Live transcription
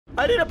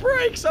I need a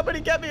break. Somebody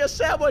get me a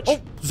sandwich.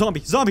 Oh,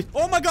 zombie.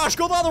 Oh my gosh,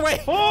 go the other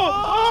way.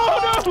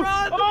 Oh, no.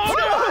 Run,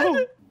 Oh,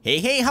 no.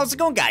 Hey, how's it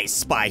going, guys?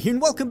 Spy here,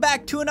 and welcome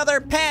back to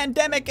another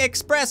Pandemic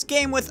Express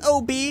game with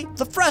OB,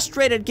 the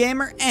Frustrated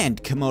Gamer,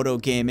 and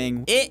Komodo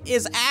Gaming. It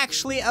is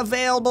actually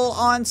available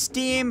on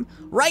Steam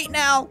right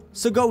now,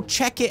 so go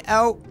check it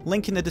out.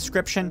 Link in the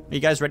description. Are you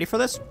guys ready for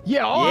this?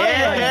 Yeah,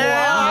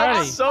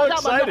 I'm so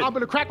excited. I'm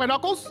gonna crack my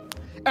knuckles,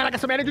 and I got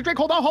some energy drink.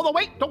 Hold on,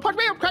 wait. Don't punch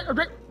me. I'm cracking a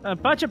drink.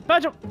 Punch him.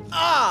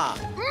 Ah!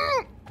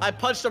 I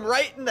punched him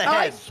right in the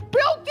I head.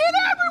 spilled it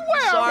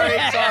everywhere. Sorry.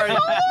 All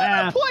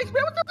over the place,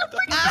 man. What the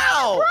freaking Ow!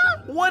 hell,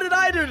 bro? What did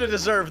I do to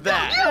deserve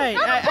that?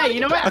 Hey,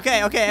 you know what? Okay,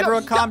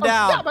 everyone calm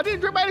down. Stop. I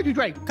didn't drink my energy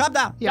drink. Calm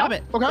down. Yeah. Stop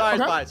it.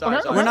 Okay. Sorry.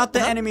 We're not the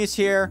enemies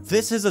here.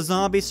 This is a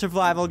zombie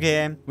survival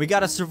game. We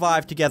gotta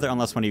survive together,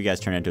 unless one of you guys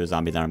turn into a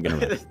zombie, then I'm gonna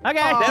run.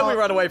 Okay. Then we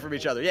run away from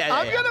each other. Yeah.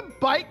 I'm gonna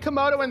bite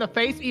Komodo in the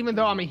face, even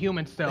though I'm a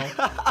human still.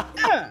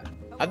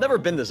 I've never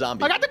been the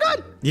zombie. I got the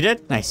gun. You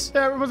did? Nice.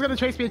 Everyone's gonna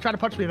chase me and try to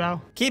punch me though.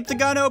 Keep the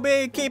gun, OB.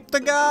 Keep the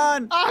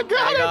gun. I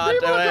got Hang on it.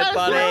 People to are it,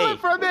 trying to steal it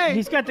from me.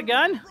 He's got the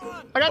gun?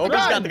 I got the Obi's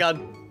gun. got the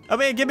gun.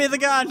 OB, give me the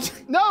gun.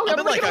 No, I'm in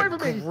everybody like get a away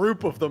from me.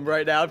 group of them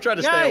right now. I'm trying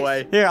to Guys. stay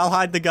away. Here, I'll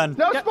hide the gun.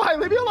 No, Spy,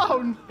 leave me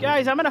alone.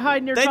 Guys, I'm gonna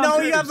hide near They Tom know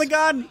Cruise. you have the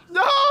gun.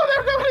 No,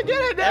 they're gonna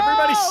get it now.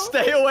 Everybody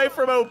stay away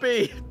from OP.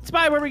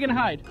 Spy, where are we gonna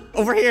hide?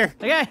 Over here.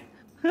 Okay.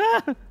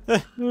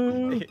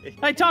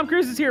 Hey, Tom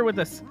Cruise is here with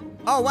us.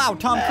 Oh, wow,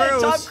 Tom Hey,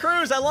 Cruise. Tom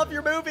Cruise, I love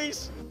your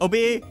movies. OB,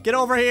 get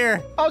over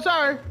here. Oh,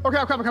 sorry. Okay,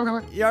 I'm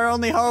coming. Your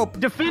only hope.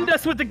 Defend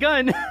us with the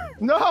gun.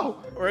 No.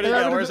 Where'd he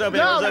go? Where's OB? No,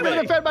 Where's I'm gonna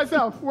OB? defend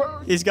myself.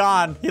 He's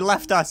gone. He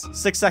left us.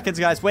 6 seconds,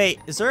 guys. Wait,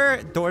 is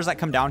there doors that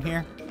come down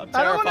here? I'm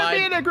I don't want to be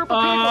terrified. in a group of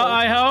people.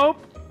 I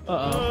hope.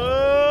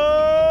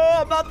 Oh,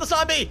 I'm not the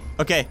zombie.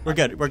 Okay, we're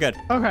good. Okay.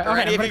 Are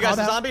any of everybody you guys calm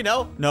a down. zombie?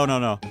 No?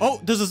 No.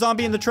 Oh, there's a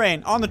zombie in the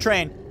train. On the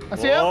train. I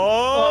see him.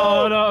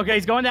 Oh, Oh, no. Okay,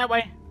 he's going that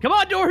way. Come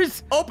on,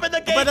 doors. open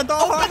the gate. Open the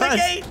Open the doors.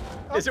 gate.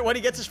 Is it when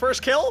he gets his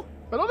first kill?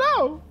 I don't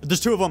know. There's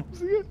 2 of them.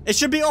 It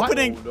should be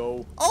opening.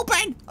 No.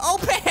 Open.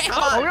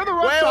 Come on. we on the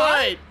wrong side?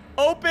 Wait.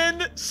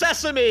 Open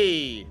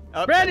sesame. Oh,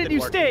 that Brandon, didn't you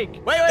work.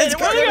 stink. Wait. It's It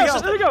good. wasn't- There we it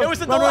was go. There we go. It was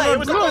the Run, delay. run, It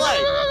was the run. delay.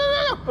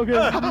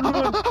 Okay.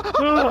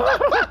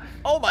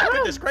 Oh my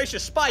goodness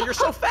gracious, Spy, you're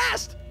so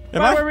fast. Am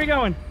Spy, I? where are we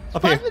going?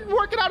 Up Spy's here. been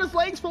working out his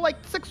legs for like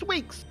 6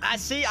 weeks.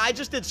 See, I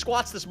just did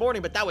squats this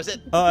morning, but that was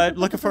it.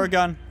 Looking for a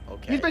gun.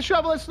 Okay. He's been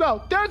shoveling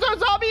snow. There's a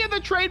zombie in the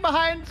train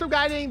behind some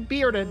guy named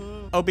Bearded.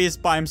 OB is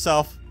by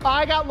himself.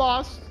 I got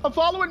lost. I'm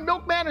following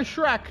Milkman and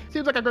Shrek.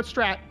 Seems like a good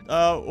strat.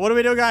 What do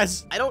we do,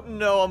 guys? I don't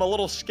know. I'm a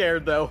little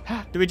scared though.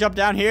 Do we jump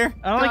down here?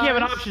 I don't think you have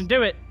an Guys. option.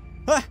 Do it.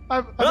 Ah.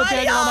 I've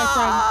abandoned all my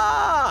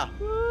Ah!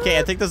 Okay,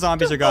 I think the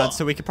zombies are gone,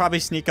 so we could probably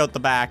sneak out the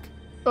back.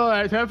 friends. All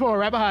right, 10-4,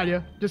 right behind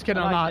you. Just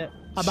kidding, I I'm like not. it.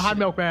 I'm behind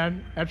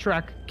Milkman and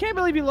Shrek. Can't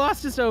believe you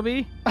lost us,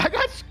 Obi. I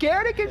got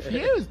scared and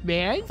confused,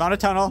 man. Found a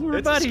tunnel. We're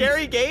It's a buddies.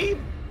 scary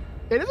game,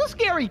 It is a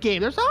scary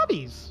game. There's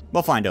zombies.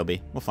 We'll find OB.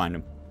 We'll find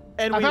him.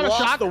 and I we found a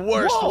lost shot- the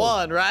worst Whoa.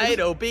 one, right?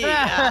 OB.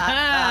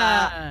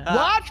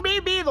 Watch me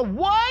be the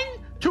one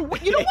to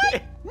win. You know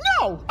what?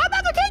 No, I'm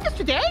not gonna take this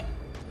today.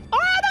 All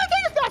right, I'm not gonna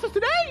take this nonsense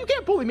today. You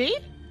can't bully me.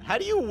 How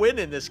do you win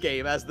in this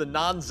game as the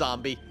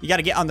non-zombie? You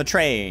gotta get on the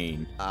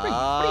train. What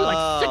are you,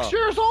 like 6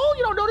 years old?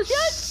 You don't notice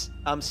yet?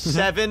 I'm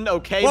 7.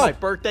 Okay, Whoa. my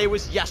birthday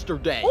was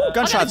yesterday. Ooh,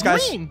 Gunshots, I got a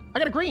guys. green. I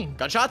got a green.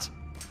 Gunshots?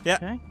 Yeah.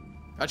 Okay.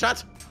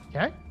 Gunshots?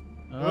 Okay.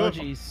 Oh,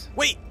 jeez.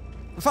 Wait,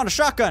 we found a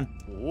shotgun.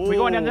 We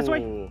going down this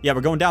way? Ooh. Yeah,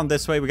 we're going down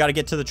this way. We gotta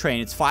get to the train.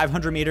 It's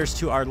 500 meters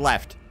to our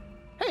left.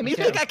 Hey, me You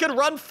too. think I could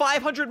run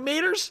 500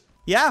 meters?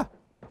 Yeah,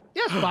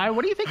 Yes, Spy.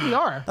 What do you think we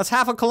are? that's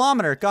half a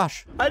kilometer.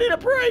 Gosh. I need a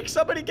break.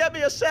 Somebody get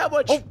me a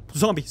sandwich. Oh,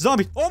 zombie.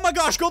 Oh my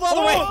gosh, go the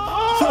other way.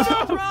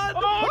 Run!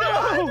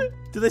 Oh, no.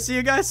 Do they see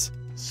you guys?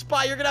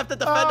 Spy, you're gonna have to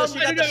defend us.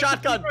 You got the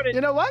shotgun.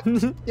 You know what?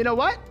 You know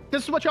what?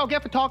 This is what y'all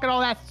get for talking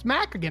all that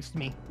smack against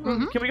me.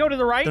 Can we go to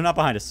the right? They're not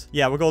behind us.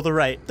 Yeah, we'll go to the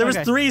right. There was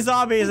Okay. 3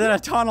 zombies in a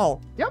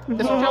tunnel. Yep.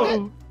 That's what y'all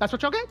get. That's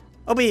what y'all get.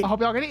 OB, I hope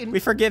y'all get eaten. we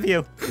forgive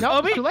you. No,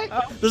 Obi? it's too late.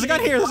 There's a gun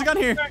here. There's a gun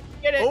here.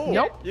 Get it. Oh,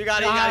 Nope. You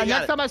got it. You got it. You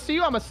Next got time I see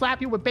you, I'm gonna slap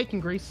you with bacon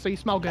grease so you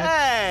smell good.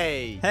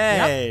 Hey.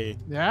 Hey.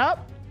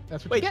 Yep.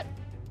 That's what Wait. you get.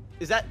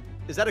 Is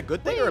that a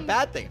good thing or a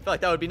bad thing? I feel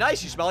like that would be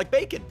nice. You smell like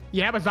bacon.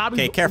 Yeah, but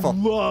zombies Okay, careful.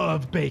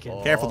 love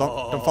bacon. Careful,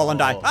 don't fall and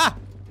die. Ah!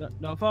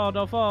 Don't fall.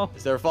 Don't fall.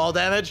 Is there fall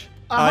damage?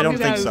 I don't hope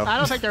you think guys- so. I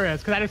don't think there is,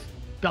 because I just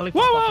belly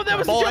Whoa, flopped whoa, up that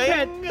was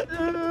there. a jump Boing.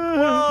 pad.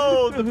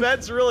 Whoa, the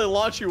beds really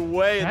launch you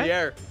way in the Okay.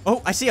 air.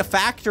 Oh, I see a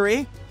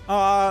factory.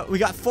 We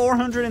got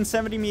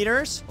 470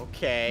 meters.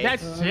 Okay.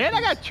 That's it?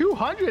 I got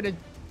 200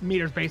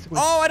 meters, basically.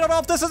 Oh, I don't know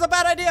if this is a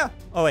bad idea.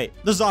 Oh, wait.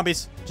 The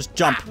zombies. Just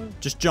jump.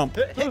 Just jump.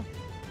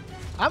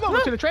 I'm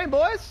over to the train,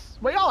 boys.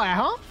 Where y'all at,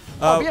 huh?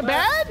 Uh, Being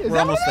bad? Is we're that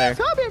almost what it is?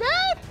 there. Huh? Being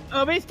bad?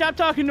 Obi, stop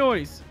talking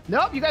noise.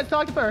 Nope, you guys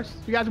talked first.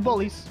 You guys are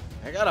bullies.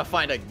 I gotta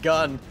find a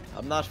gun.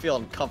 I'm not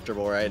feeling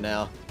comfortable right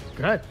now.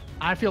 Good.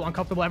 I feel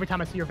uncomfortable every time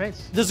I see your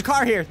face. There's a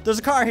car here. There's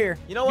a car here.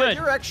 You know what? Good.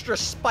 You're extra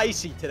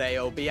spicy today,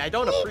 OB. I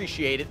don't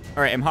appreciate it.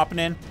 All right, I'm hopping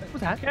in.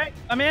 What's that? Okay,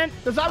 I'm in.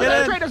 There's zombies Get on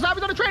the in. train. There's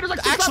zombies on the train. There's like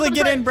six Actually zombies on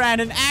get the in, train.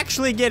 Brandon.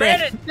 Actually get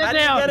Brandon, in. sit How did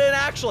you down. get in,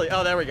 actually?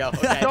 Oh, there we go.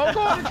 Okay. Don't go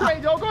on the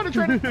train. Don't go on the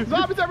train. There's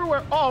zombies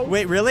everywhere. Oh.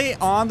 Wait, really?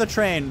 On the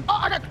train. Oh,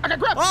 I got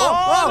grabbed.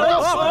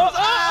 Oh.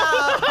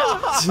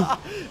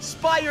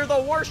 Spy, you're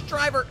the worst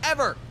driver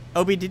ever.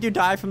 Obi, did you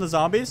die from the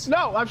zombies?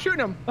 No, I'm shooting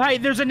him. Hey,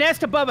 there's a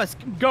nest above us.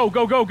 Go,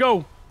 go, go,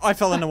 go. Oh, I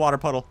fell in the water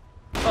puddle.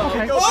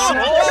 Okay. Go, Oh,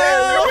 go,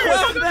 oh,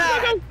 go, go,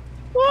 go.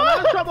 I'm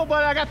out of trouble,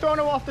 but I got thrown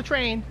off the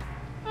train.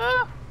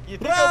 You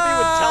think OB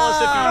would tell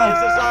us if he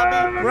is a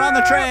zombie? We're on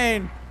the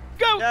train.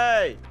 Go.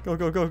 Hey. Go,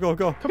 go, go, go,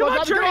 go. Come on,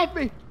 on, zombie, get train. off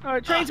me. All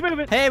right, train's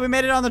moving. Hey, we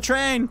made it on the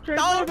train. Train's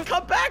No, moving.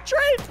 come back,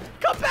 train.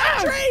 Come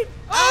back, train.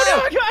 Oh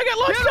no, I got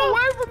lost. Get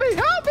away from me.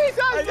 Help me,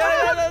 zombie.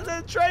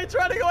 The train's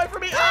running away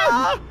from me.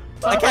 Ah!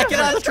 I can't get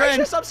on the Goodness train.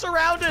 gracious, I'm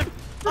surrounded.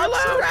 I'm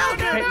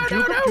surrounded. Hey,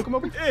 juke him. Juke him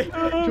over. Juke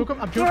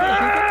him. I'm juking him.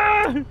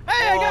 Ah!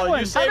 Hey, I got Oh, one.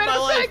 you saved I made my a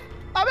life. mistake.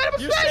 I made a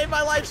You mistake. saved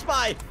my life,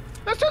 Spy.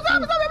 There's two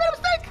zombies. I made a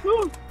mistake.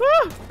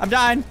 I'm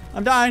dying.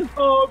 I'm dying.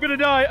 Oh, I'm gonna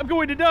die. I'm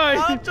going to die.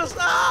 I'm just,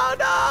 oh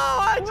no,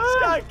 I just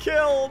got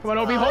killed. Come on,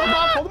 Obi. Hold him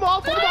off. Hold him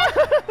off. Hold him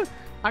off.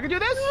 I can do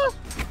this.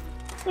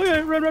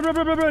 Okay, run, run, run,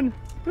 run, run, run.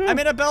 I'm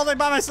in a building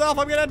by myself.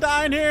 I'm gonna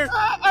die in here.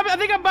 I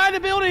think I'm by the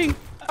building.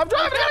 I'm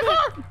driving in a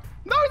car.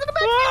 No, he's in the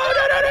back. Oh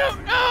no, no,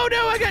 no. Oh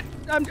no,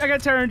 I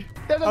got turned.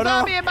 There's a Oh, no.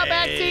 zombie in my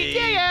back seat.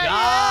 Yeah.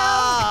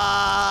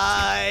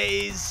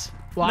 Guys.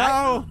 What?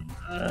 No.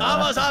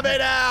 I'm a zombie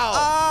now.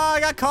 Oh, I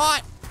got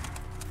caught.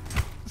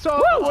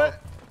 So,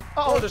 what?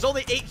 Oh, there's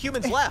only 8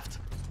 humans left.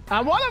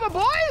 I'm one of them,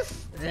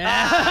 boys.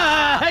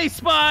 Hey,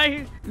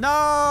 Spy. No,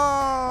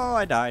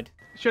 I died.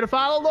 Should have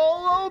followed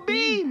old OB,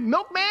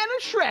 Milkman,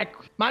 and Shrek.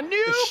 My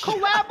new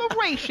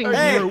collaboration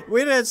Hey, group.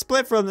 we didn't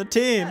split from the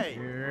team. Hey.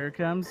 Here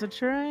comes the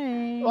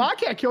train. Well, I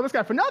can't kill this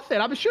guy for nothing.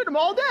 I've been shooting him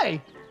all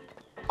day.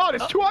 Oh,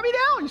 there's two on me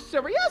now. You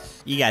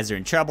serious? You guys are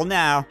in trouble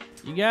now.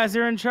 You guys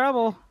are in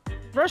trouble.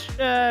 Rush,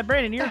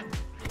 Brandon, you're.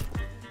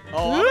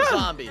 Oh, I'm a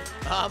zombie.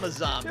 I'm a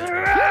zombie.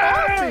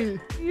 Get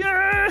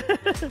Yeah.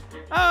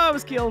 Oh, I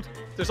was killed.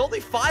 There's only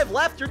 5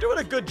 left. You're doing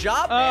a good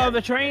job, Oh, man.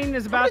 the train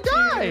is about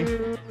gonna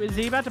to. Is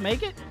he about to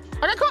make it?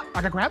 I got caught.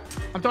 I got grabbed.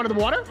 I'm thrown in the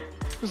water.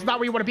 This is not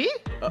where you want to be.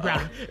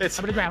 Grab him. It's,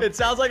 I'm gonna grab it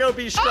sounds like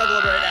OB's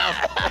struggling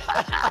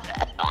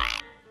right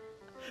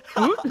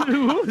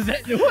Who is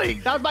that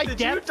doing? That was my now. Did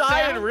death you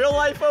die sound. in real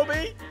life, OB?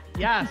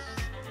 Yes.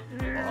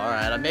 All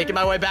right, I'm making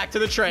my way back to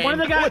the train. One of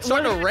the Oh, guys. it's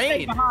starting to stayed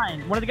rain.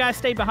 behind. One of the guys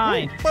stayed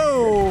behind.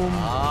 Boom.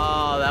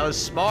 Oh, that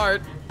was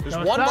smart. There's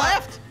No, it's one not.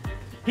 left.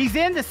 He's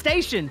in the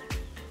station.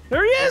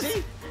 There he is. Is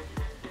he?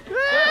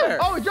 Yeah. Where?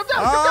 Oh, he jumped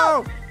out.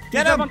 Oh, He's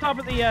get up him. on top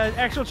of the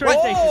actual train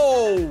station.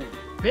 Whoa!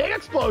 Big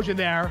explosion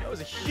there. That was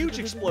a huge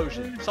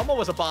explosion. Someone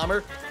was a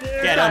bomber.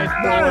 Get him,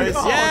 boys.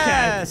 Oh, okay.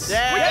 Yes.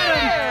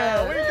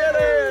 Yeah, we did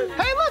it.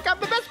 Hey, look,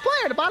 I'm the best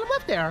player. The bottom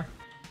left there.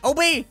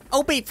 Obi,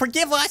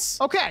 forgive us.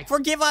 Okay.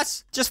 Forgive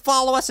us. Just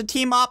follow us and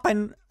team up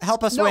and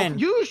help us No, win.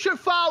 you should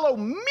follow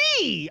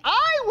me.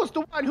 I was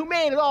the one who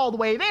made it all the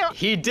way there.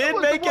 He You did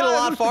was the make it a one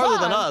lot who farther than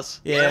survived.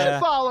 us. You Yeah. should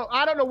follow.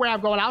 I don't know where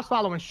I'm going. I was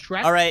following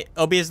Shrek. All right,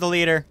 Obi is the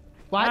leader.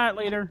 What? All right,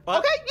 leader. What?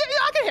 Okay, yeah,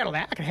 I can handle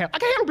that. I can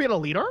handle being a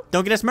leader.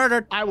 Don't get us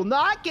murdered. I will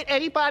not get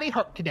anybody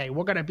hurt today.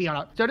 We're gonna be on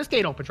a. So this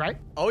gate opens, right?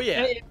 Oh,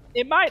 yeah.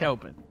 It might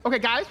open. Okay,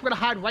 guys, we're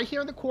gonna hide right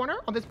here in the corner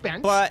on this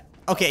bench. But,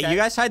 okay, Okay. you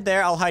guys hide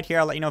there. I'll hide here.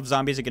 I'll let you know if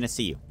zombies are going to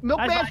see you.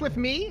 Milkman's Bye-bye. with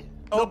me.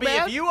 OB,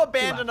 Milkman, if you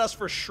abandon us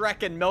for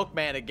Shrek and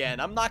Milkman again,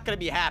 I'm not going to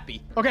be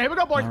happy. Okay, here we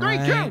go, boys. All 3,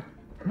 right.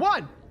 2,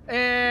 1,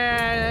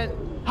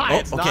 and hide.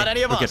 It's not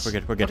any of we're us.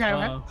 Good, we're good. Okay,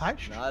 Uh-oh. hide.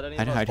 Not any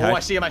Hide, of us. hide, Oh, hide. I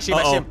see him. I see him.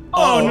 I see him.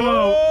 Oh,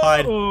 no.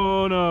 Hide.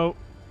 Oh no.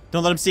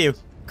 Don't let him see you.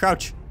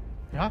 Crouch.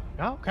 Yeah,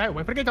 okay.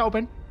 Wait for the gate to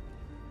open.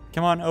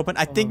 Come on, open.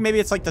 I think maybe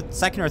it's like the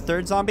second or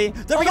third zombie.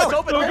 There we Oh, it's go.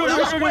 open. Go, Oh, go, that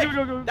go, was go, quick. go,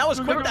 go, go. That was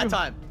Go, quick go, that go.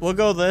 time. We'll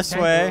go this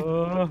Okay.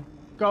 way.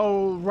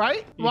 Go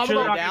right. You Well, should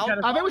we'll go have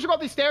down. got I think we should go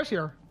up these stairs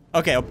here.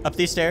 Okay, up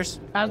these stairs.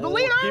 As the Oh,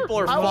 leader. people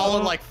are I will-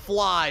 falling like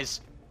flies.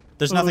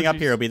 There's nothing up jeez.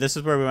 here, Obi. This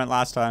is where we went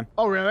last time.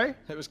 Oh, really?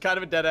 It was kind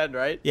of a dead end,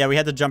 right? Yeah, we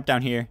had to jump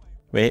down here.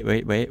 Wait.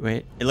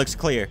 It looks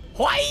clear.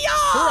 Hoya!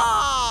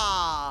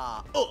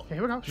 Oh, Okay,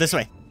 here we go. This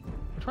way.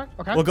 Which way?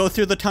 Okay. We'll go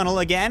through the tunnel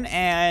again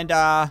and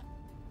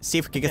see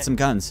if we can get some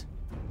guns.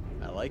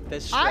 I like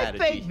this I strategy.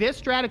 think this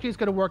strategy is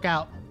going to work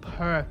out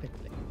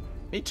perfectly.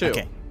 Me too.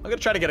 Okay. I'm going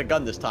to try to get a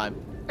gun this time.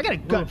 I got a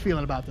gut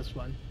feeling about this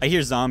one. I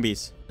hear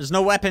zombies. There's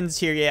no weapons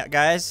here yet,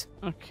 guys.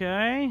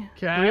 Okay.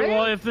 Okay.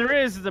 Well, if there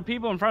is, the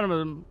people in front of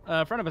us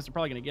are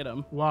probably gonna get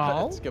them.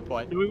 Wow. That's a good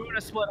point. Do we want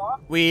to split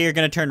off? We're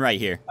gonna turn right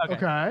here.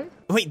 Okay.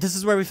 Wait, this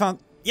is where we found.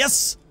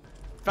 Yes.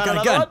 Found Got a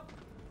another gun. one?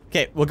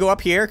 Okay, we'll go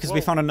up here because we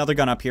Whoa. found another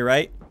gun up here,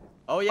 right?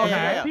 Oh, yeah, Okay.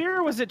 yeah, Up yeah. here,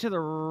 or was it to the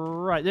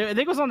right? I think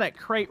it was on that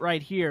crate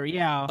right here.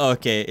 Yeah.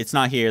 Okay, it's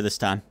not here this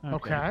time.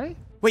 Okay.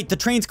 Wait, the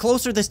train's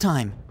closer this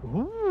time.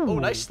 Ooh. Oh,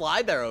 nice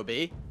slide there, OB.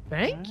 Yeah,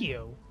 Thank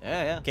you.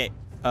 yeah. Okay,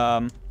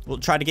 we'll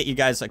try to get you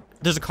guys like.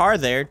 There's a car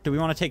there. Do we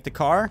want to take the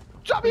car?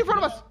 Zombie in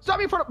front of us.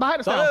 Zombie in front of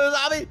behind us now.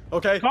 Zombie.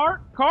 Okay.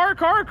 Car.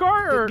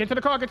 Or... Get to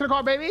the car,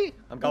 baby.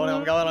 I'm going.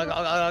 Oh,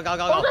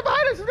 they're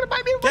behind us. He's gonna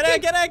bite me. Get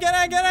in. Go. I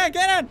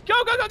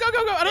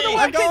don't know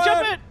why I can't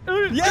jump it.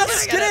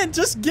 Yes, get in.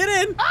 Just get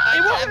in.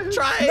 I'm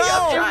trying.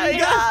 I'm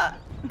trying.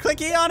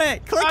 Click E on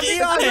it. Click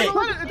E on it. It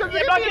doesn't give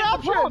me an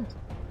option.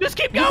 Just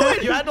keep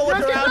going. You had to look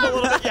around a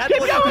little bit. You had to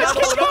look around a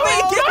little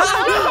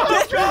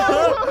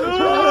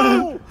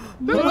bit.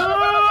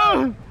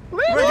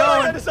 We're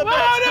going.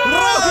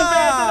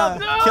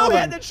 Kill him.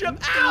 Abandoned ship.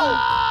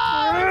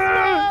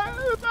 Ow!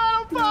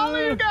 I don't follow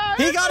you guys.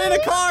 He got in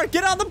a car.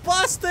 Get on the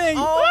bus thing.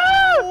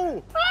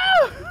 Oh!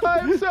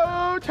 I'm so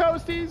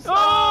toasty.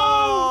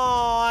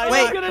 Oh!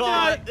 Wait. I'm gonna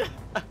die.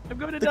 I'm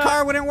gonna The die.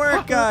 car wouldn't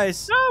work,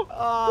 guys. No.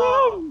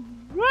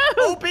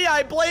 OB,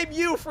 I blame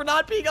you for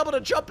not being able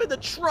to jump in the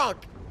trunk.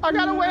 I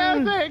got away,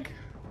 I think.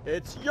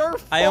 It's your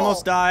fault. I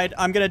almost died.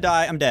 I'm gonna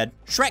die. I'm dead.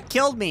 Shrek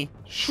killed me.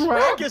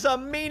 Shrek is a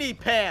meanie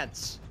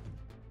pants.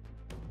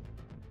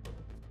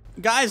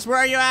 Guys, where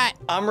are you at?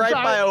 I'm right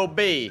by OB.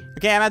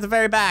 Okay, I'm at the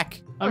very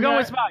back. I'm going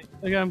with Spy.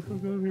 Yeah,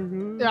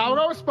 I'll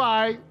go with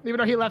Spy, even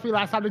though he left me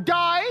last time to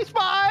die.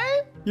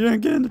 Spy! You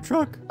didn't get in the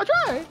truck. I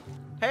tried.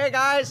 Hey,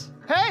 guys.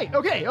 Hey,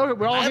 okay,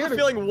 we're all I here. have a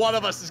feeling one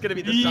of us is going to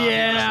be the zombie this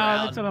Yeah,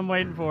 round. that's what I'm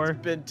waiting for.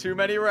 Been too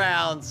many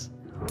rounds.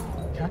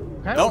 Okay,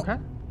 Nope. okay.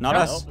 Not No.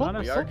 us.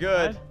 We are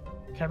good.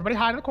 Okay, everybody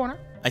hide in the corner.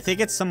 I think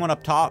it's someone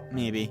up top,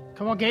 maybe.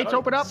 Come on, gates, I don't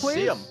open up, see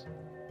please. 'em.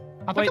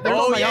 I think Wait, they're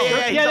Oh, on my yeah, own. yeah,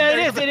 yeah. He's Yeah, up there, it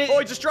he's is, up there. it is. Oh,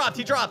 he just dropped.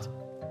 He dropped.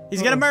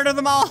 He's gonna murder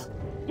them all.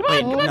 Come on,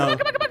 Wait, come on, no.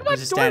 come on. He's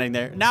just standing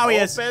there. Now he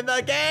is. Open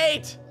the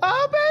gate.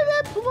 Open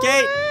it, please.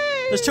 Gate.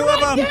 There's two of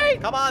them.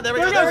 Come on, there we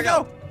There go. There we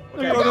go.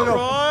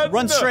 Go.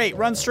 Run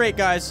straight,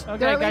 guys.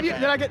 Did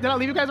I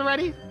leave you guys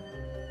already?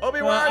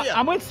 Obi, where are you?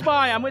 I'm with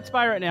Spy. I'm with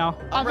Spy right now.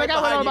 I think right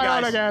I went on behind my you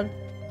own guys. again.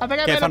 I think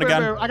I Okay, made found a a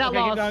gun. boo-boo. I got Okay,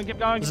 lost. keep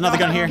going. There's another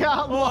gun here. I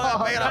got Oh,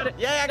 lost. pick it up.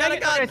 Yeah, I got a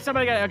Okay, gun.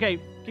 somebody got it. Okay,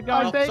 keep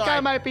going. I think sorry. I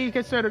might be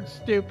considered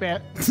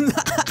stupid.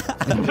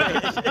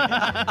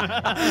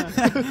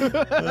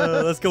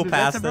 Let's go Does that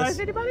past surprise this.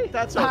 anybody?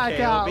 That's I okay,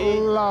 got Obi.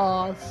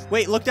 lost.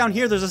 Wait, look down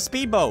here. There's a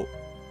speedboat.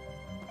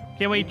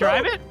 Can we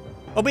drive it?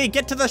 Obi,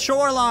 get to the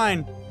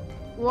shoreline.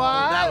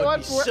 What? That would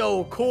be What?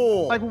 so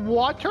cool. Like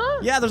water?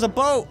 Yeah, there's a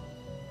boat.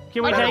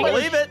 Can we I I take don't it?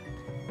 believe it.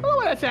 I don't know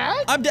what that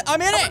said.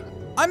 I'm in it.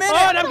 I'm in Oh,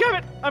 it. and I'm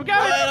coming. I'm Wait,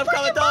 coming. I'm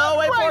coming. freaking Oh,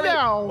 wait right for me.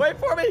 now. Wait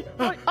for me.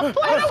 I'm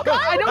playing this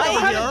guy. I don't know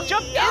how Yeah. to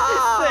jump in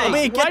Yeah. this thing.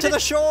 Obi, get Why to did- the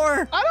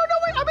shore. I don't know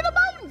where. I'm in the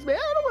mountains, man.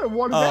 I don't know where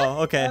water's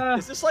Oh, okay.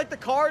 Is this like the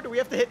car? Do we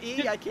have to hit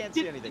E? I can't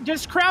see anything.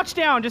 Just crouch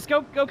down. Just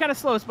go kind of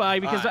slow, Spy,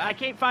 because Alright. I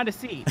can't find a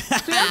seat.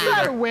 at. See, I'm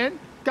trying to win.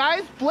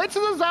 Guys, Blitz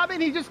is a zombie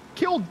and he just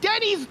killed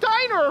Denny's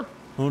Diner.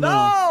 Oh no.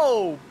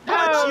 No!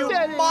 Blitz, you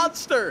Daddy.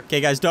 monster!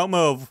 Okay, guys, don't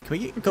move. Can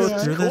we go Yeah.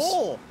 through this?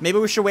 Cool. Maybe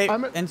we should wait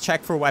I'm at- and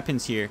check for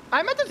weapons here.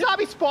 I'm at the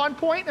zombie spawn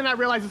point and I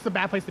realize it's a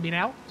bad place to be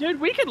now. Dude,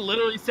 we could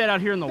literally sit out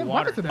here in the What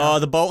water. is it Oh, now?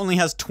 the boat only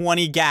has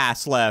 20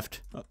 gas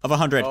left of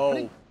 100. Oh.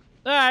 All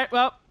right,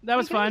 well, that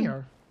was What are you fun.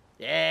 getting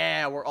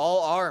Yeah, we're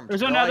all armed.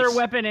 There's Nice. another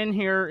weapon in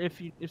here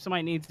if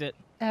somebody needs it.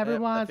 here?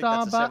 Everyone's think that's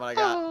on the same one I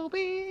got.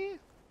 Obi.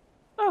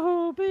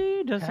 Oh,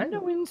 B doesn't Okay.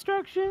 know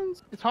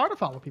instructions. It's hard to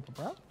follow people,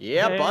 bro.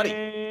 Yeah, buddy.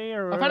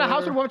 I found a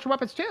house with a bunch of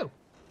weapons too.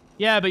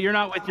 Yeah, but you're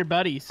not with your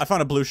buddies. I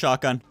found a blue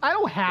shotgun. I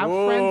don't have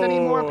friends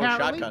anymore, Whoa,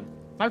 apparently. shotgun.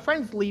 My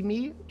friends leave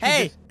me. to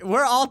Hey, just-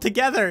 we're all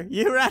together.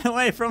 You ran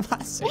away from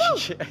us. Woo,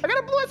 I got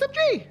a blue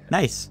SMG.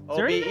 Nice.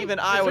 there Obi, anything- even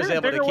is I there was a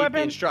able to bigger keep the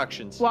weapon?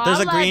 instructions. Well, There's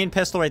I a like- green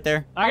pistol right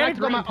there. I got like a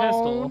to go green my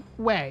pistol. own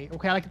way.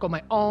 Okay, I like to go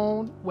my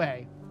own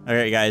way. All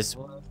right, guys.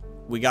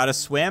 We gotta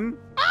swim.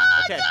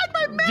 Okay.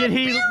 My man Did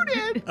he-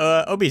 muted.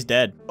 Obi's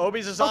dead.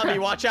 Obi's a zombie. Okay.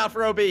 Watch out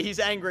for Obi. He's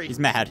angry. He's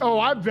mad. Oh,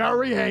 I'm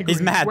very angry.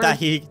 He's mad Where's- that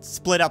he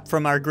split up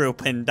from our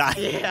group and died.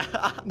 Yeah.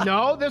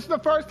 No, this is the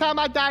first time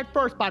I died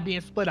first by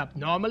being split up.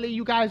 Normally,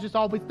 you guys just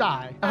always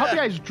die. I hope you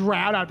guys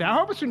drown out there. I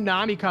hope a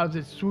tsunami comes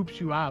and swoops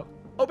you out.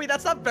 Obi,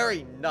 that's not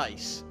very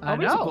nice. I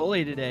Obi's a know.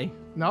 bully today.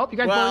 Nope, you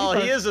guys. Well,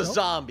 bully he first. is a Nope.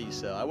 zombie,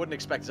 so I wouldn't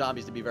expect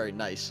zombies to be very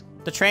nice.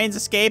 The train's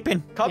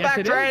escaping. Come Yes, back,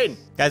 it train. is.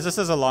 Guys, this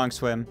is a long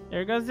swim.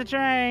 There goes the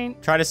train.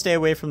 Try to stay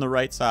away from the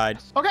right side.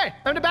 Okay,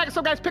 I'm in the back of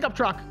some guy's pickup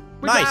truck.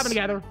 We're Nice. driving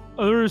together.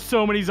 Oh, there's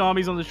so many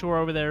zombies on the shore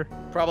over there.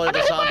 Probably I the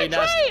got hit by zombie a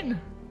nest.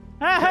 train.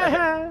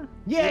 Oh,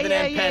 Yeah, Even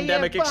yeah, in yeah,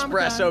 Pandemic yeah,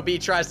 Express, bomb OB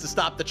tries to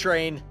stop the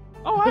train.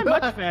 I'm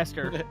much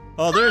faster.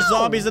 Oh, there's Ow!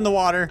 zombies in the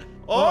water.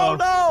 Oh,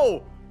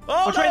 no!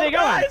 Oh, Which way no, they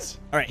going? guys!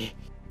 All right,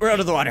 we're out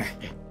of the water.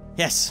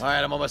 Yes. All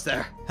right, I'm almost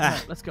there.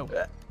 Ah. Let's go.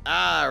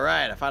 All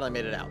right, I finally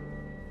made it out.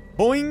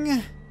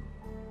 Boing.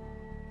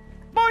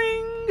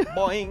 Boing!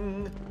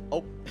 Boing. Oh,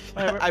 Wait,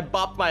 where- I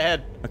bopped my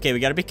head. Okay, we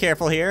gotta be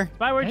careful here.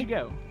 Spy, where'd you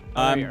go? Over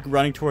I'm here.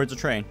 running towards the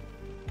train.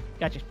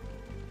 Gotcha.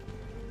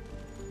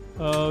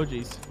 Oh,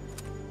 jeez.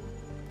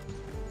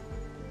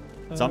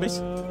 Zombies?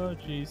 Oh,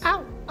 jeez.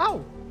 Ow!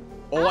 Ow!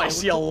 Oh, I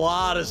see a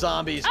lot of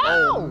zombies.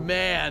 Ow! Oh,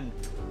 man.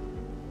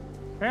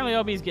 Apparently,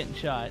 OB's getting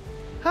shot.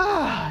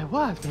 Ah, it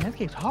was, man. This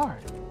game's hard.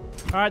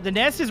 All right, the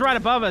nest is right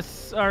above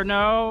us. Or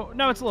no,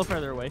 it's a little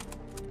further away.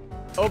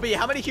 OB,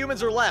 how many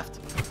humans are left?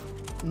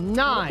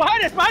 9.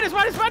 Behind us! Behind us!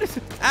 Behind us! Behind us!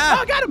 Ah!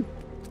 Oh, got him!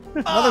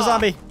 Another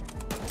zombie.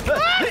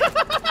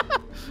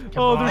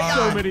 Oh, there's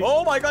on. so many.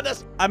 Oh my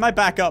goodness. I might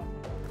back up.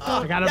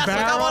 I got a yes,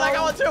 barrel. I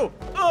got one too.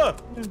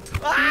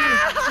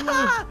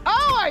 Ah!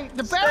 Oh,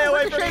 the Stay barrel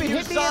away from ricocheted me,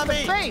 hit me you in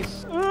the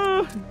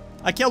zombie. face.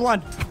 I killed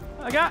one.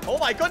 I got. Oh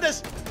my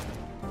goodness.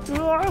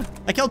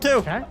 I killed two.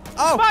 Okay.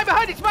 Oh, Spy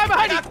behind you! Spy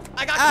behind you!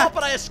 I got caught,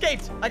 but I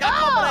escaped. I got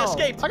caught, but I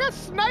escaped. I got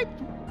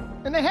sniped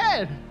in the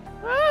head.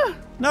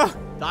 no.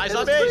 Die, It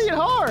was pretty zombies.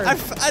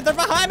 hard. They're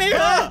behind me.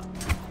 Ah!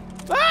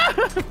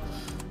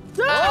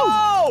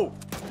 No!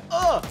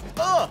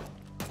 Oh!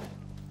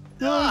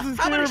 No, this is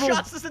How many terrible.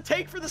 shots does it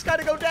take for this guy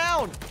to go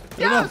down?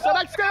 Yes, I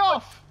like to get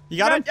off. You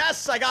got him?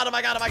 Yes, I got him.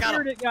 I got him.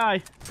 Heard it,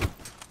 guy.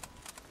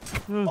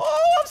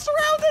 Oh, I'm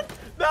surrounded.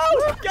 No,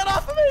 get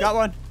off of me. Got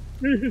one.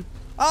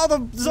 Oh,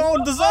 the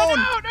zone, the zone.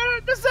 Oh, no,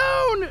 the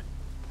zone!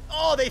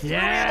 Oh, they threw me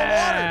in the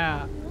Yeah.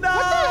 water. No,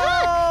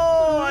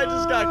 I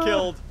just got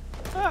killed.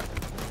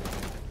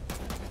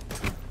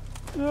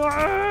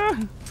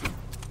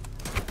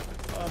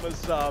 I'm a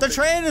zombie. The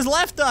train has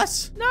left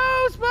us.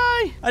 No,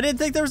 Spy! I didn't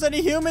think there was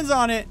any humans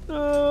on it.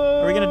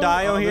 Are we gonna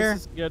die over here?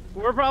 This is good.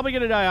 We're probably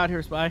gonna die out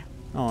here, Spy.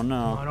 Oh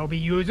no. I don't be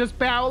use this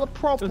barrel It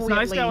appropriately. was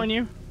nice knowing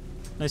you.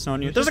 Nice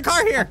knowing you. There's a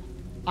car here.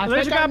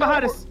 There's a guy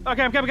behind us.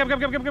 Okay, I'm coming. Go,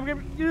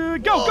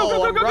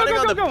 I'm running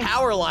on the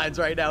power lines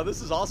right now.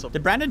 This is awesome.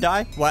 Did Brandon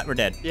die? What? We're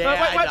dead. Yeah, Wait,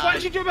 I what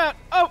did you died. do about?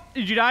 Oh,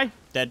 did you die?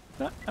 Dead.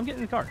 I'm getting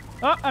in the car.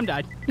 Oh, I'm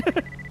died.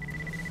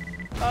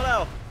 Oh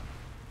no.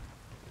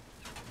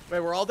 Wait,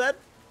 we're all dead?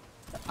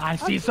 I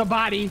see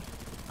somebody.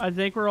 I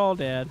think we're all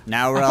dead.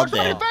 Now we're I all punched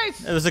him in dead. the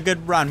face. It was a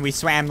good run. We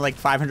swam like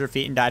 500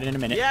 feet and died in a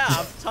minute. Yeah,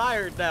 I'm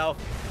tired now.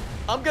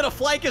 I'm gonna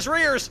flank his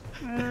rears.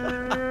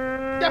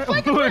 Yeah,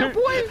 flank him, rear,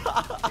 boy.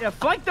 Yeah,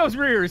 flank those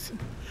rears.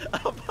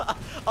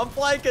 I'm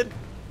flanking.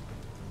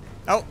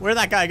 Oh, where'd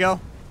that guy go?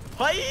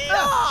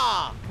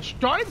 Hi-ya!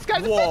 Johnny, this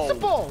guy's Whoa.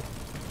 invincible.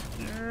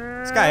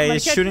 This guy I'm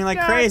is gonna shooting catch like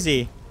this guy.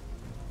 crazy.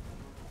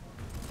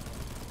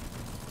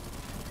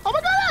 Oh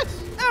my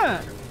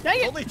goodness. Dang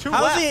it. Only two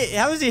How left.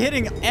 is he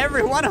hitting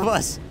every one of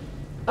us?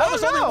 That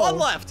was Oh, only no. one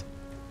left.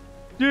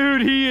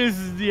 Dude, he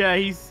is. Yeah,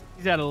 he's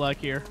out of luck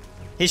here.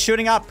 He's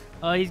shooting up.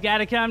 Oh, he's got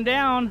to come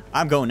down.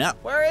 I'm going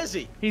up. Where is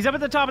he? He's up at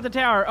the top of the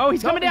tower. Oh,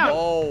 he's coming down.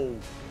 Oh.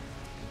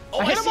 Oh,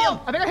 I I hit him see him.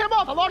 off. I think I hit him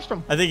off. I launched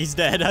him. I think he's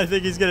dead. I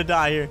think he's gonna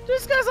die here.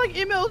 This guy's like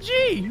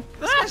MLG.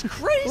 This guy's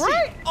crazy.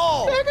 Right?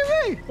 Oh. Look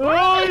at me.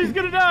 Oh, he's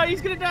gonna die.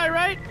 He's gonna die,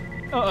 right?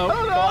 Uh-oh. Oh, no.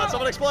 Come on,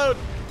 someone explode.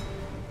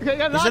 Okay,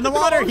 got He's in the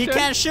knocked water. into He ocean.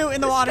 can't shoot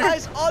in the This water.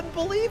 guy's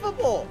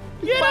unbelievable.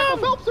 Get Michael him.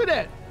 Phelps in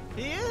it.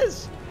 He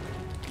is.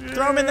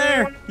 Throw him in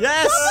there.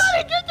 Yes.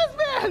 Somebody get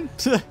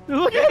this man.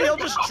 Look Maybe at he'll him.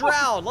 just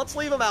drown. Let's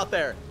leave him out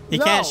there. He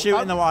No, can't shoot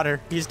I'm- in the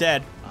water. He's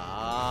dead.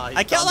 He's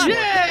I killed done. him.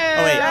 Yeah.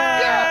 Oh wait.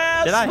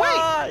 Yes, Did I?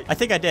 right. I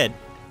think I did.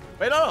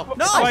 Wait, no. No.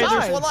 There's I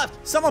just one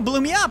left. Someone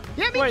blew me up.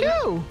 Yeah, me Wait.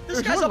 too. This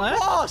There's guy's a one left?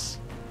 boss.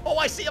 Oh,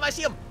 I see him. I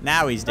see him.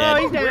 Now he's Oh,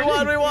 dead. he's dead. We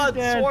won. We won.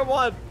 He's dead. Swarm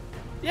won.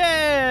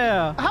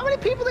 Yeah. How many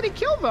people did he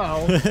kill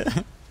though?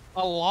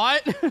 A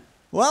lot.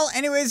 Well,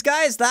 anyways,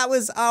 guys, that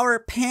was our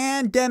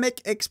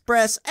Pandemic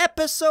Express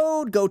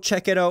episode. Go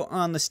check it out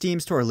on the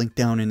Steam store. Link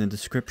down in the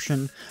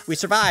description. We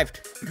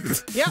survived.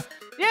 Yep.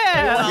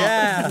 Yeah.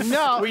 Yeah.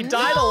 No. We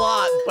died a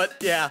lot, but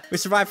yeah. We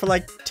survived for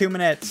like 2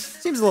 minutes.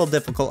 Seems a little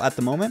difficult at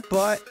the moment,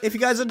 but if you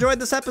guys enjoyed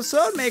this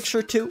episode, make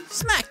sure to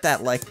smack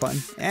that like button.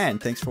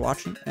 And thanks for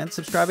watching and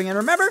subscribing. And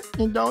remember,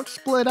 And don't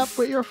split up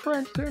with your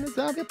friends during the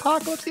zombie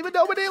apocalypse, even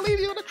though when they leave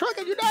you in the truck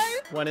and you die.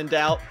 When in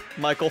doubt,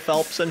 Michael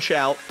Phelps and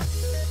shout.